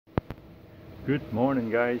Good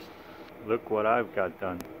morning, guys. Look what I've got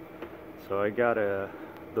done. So I got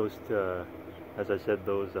those as I said,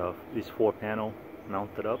 these 4 panel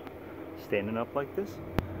mounted up, standing up like this.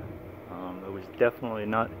 It was definitely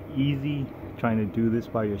not easy trying to do this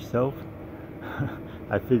by yourself.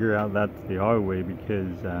 I figured out that's the hard way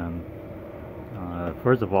because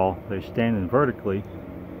first of all, they're standing vertically,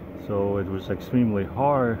 so it was extremely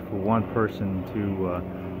hard for one person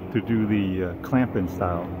to do the clamping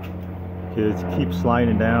style. Kids keep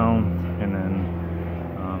sliding down, and then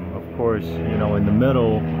of course, you know, in the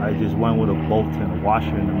middle I just went with a bolt and a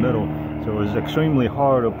washer in the middle, so it was extremely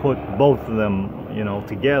hard to put both of them, you know,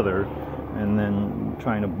 together, and then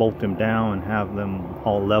trying to bolt them down and have them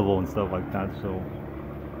all level and stuff like that. So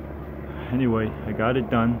anyway, I got it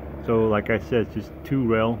done. So like I said, it's just two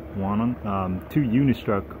rail, two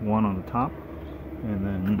unistruck, one on the top and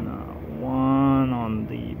then one on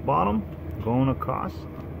the bottom going across.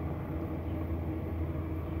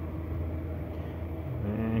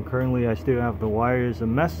 And currently I still have the wires a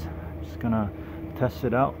mess. I'm just gonna test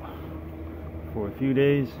it out for a few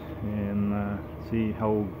days and see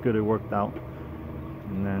how good it worked out,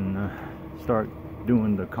 and then start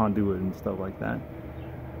doing the conduit and stuff like that.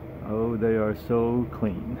 Oh, they are so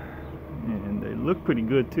clean, and they look pretty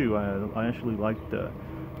good too. I actually like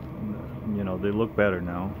you know, they look better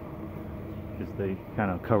now because they kind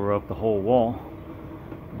of cover up the whole wall.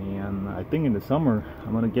 And I think in the summer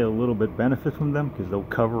I'm gonna get a little bit benefit from them because they'll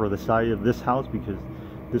cover the side of this house, because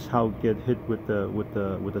this house get hit with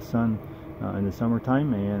the sun in the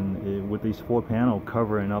summertime, and with these 4 panel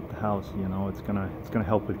covering up the house, you know, it's gonna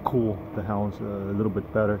help it cool the house a little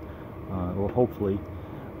bit better, or hopefully.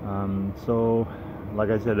 So like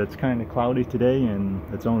I said, it's kind of cloudy today and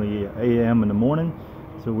it's only 8 a.m. in the morning,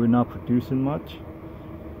 so we're not producing much.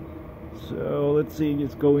 So let's see,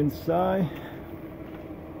 let's go inside.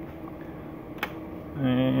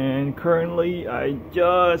 And currently I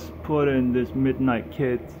just put in this midnight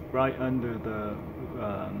kit right under the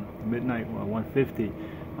midnight 150.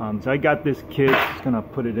 So I got this kit, just gonna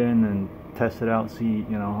put it in and test it out, see,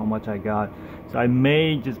 you know, how much I got. So I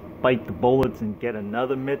may just bite the bullets and get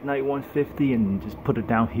another midnight 150 and just put it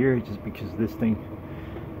down here, just because this thing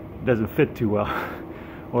doesn't fit too well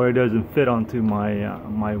or it doesn't fit onto my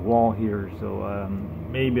my wall here. So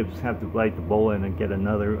maybe I just have to bite the bullet and get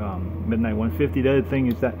another midnight 150. The other thing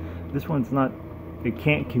is that this one's not, it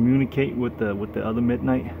can't communicate with the other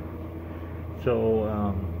midnight,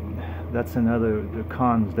 so that's another the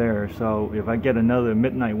cons there. So if I get another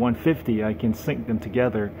midnight 150, I can sync them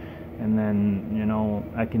together, and then, you know,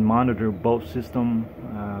 I can monitor both systems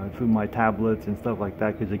through my tablets and stuff like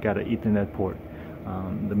that, because it got an Ethernet port.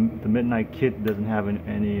 The midnight kit doesn't have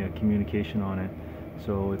any communication on it,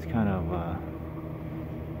 so it's kind of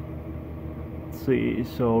let's see.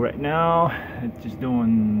 So right now it's just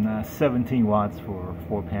doing 17 watts for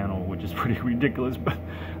 4 panel, which is pretty ridiculous,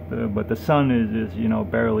 but the sun is you know,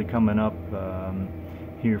 barely coming up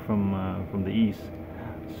here from the east.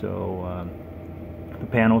 So the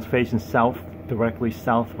panel's facing south, directly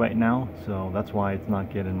south right now, so that's why it's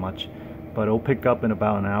not getting much, but it'll pick up in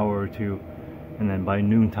about an hour or two, and then by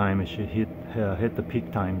noontime it should hit the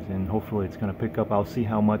peak times, and hopefully it's going to pick up. I'll see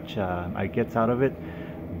how much I get out of it.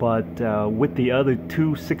 But with the other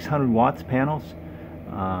two 600 watts panels,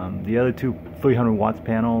 the other two 300 watts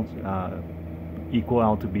panels equal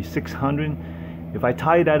out to be 600. If I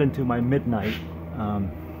tie that into my midnight,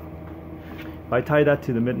 if I tie that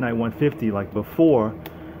to the midnight 150 like before,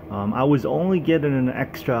 I was only getting an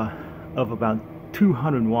extra of about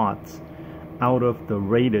 200 watts out of the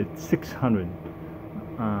rated 600,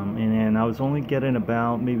 and then I was only getting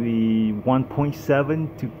about maybe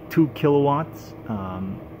 1.7 to 2 kilowatts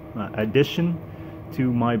addition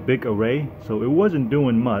to my big array, so it wasn't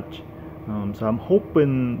doing much. So I'm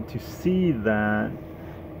hoping to see that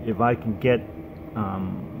if I can get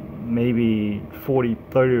maybe 30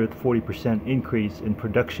 or 40% increase in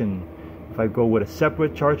production if I go with a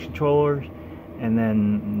separate charge controller, and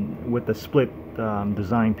then with the split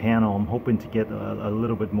design panel, I'm hoping to get a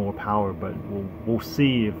little bit more power, but we'll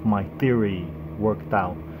see if my theory worked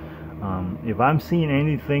out. If I'm seeing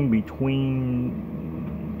anything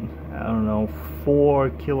between, I don't know, 4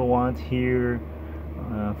 kilowatts here,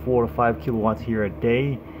 4 to 5 kilowatts here a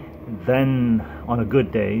day, then on a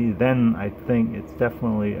good day, then I think it's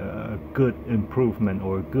definitely a good improvement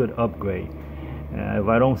or a good upgrade. If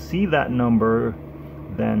I don't see that number,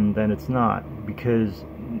 then it's not, because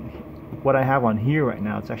what I have on here right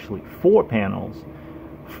now, it's actually 4 panels,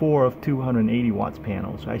 4 of 280 watts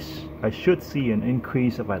panels. I should see an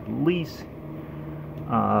increase of at least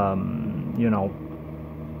you know,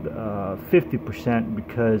 50%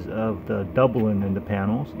 because of the doubling in the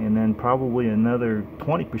panels, and then probably another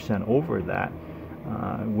 20% over that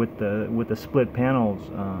with the split panels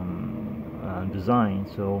design.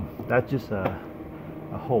 So that's just a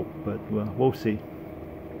hope, but we'll see.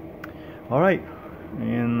 All right,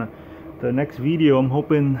 and the next video, I'm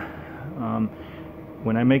hoping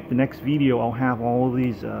when I make the next video, I'll have all of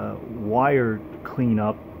these wire clean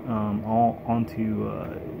up all onto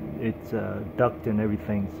its duct and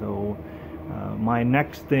everything. So my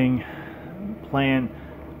next plan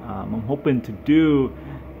I'm hoping to do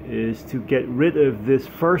is to get rid of this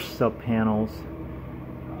first sub panels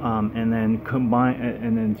and then combine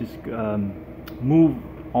and then just move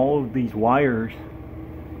all of these wires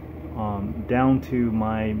down to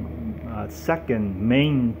my second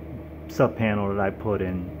main sub panel that I put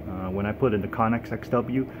in when I put in the Connex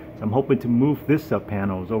XW. So I'm hoping to move this sub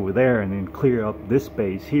panels over there and then clear up this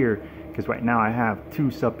space here, because right now I have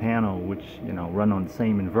two sub panels which, you know, run on the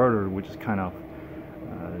same inverter, which is kind of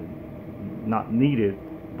not needed.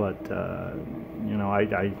 But you know,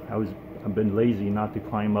 I've been lazy not to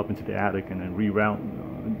climb up into the attic and then reroute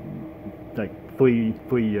like three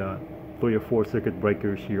or four circuit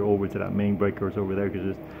breakers here over to that main breakers over there,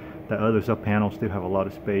 because that other sub panel still have a lot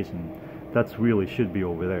of space, and that's really should be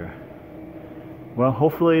over there. Well,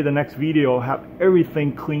 hopefully the next video I'll have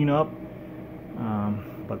everything clean up,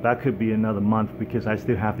 but that could be another month because I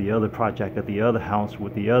still have the other project at the other house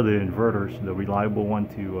with the other inverters, the reliable one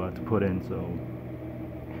to put in. So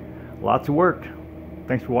lots of work.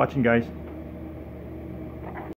 Thanks for watching, guys.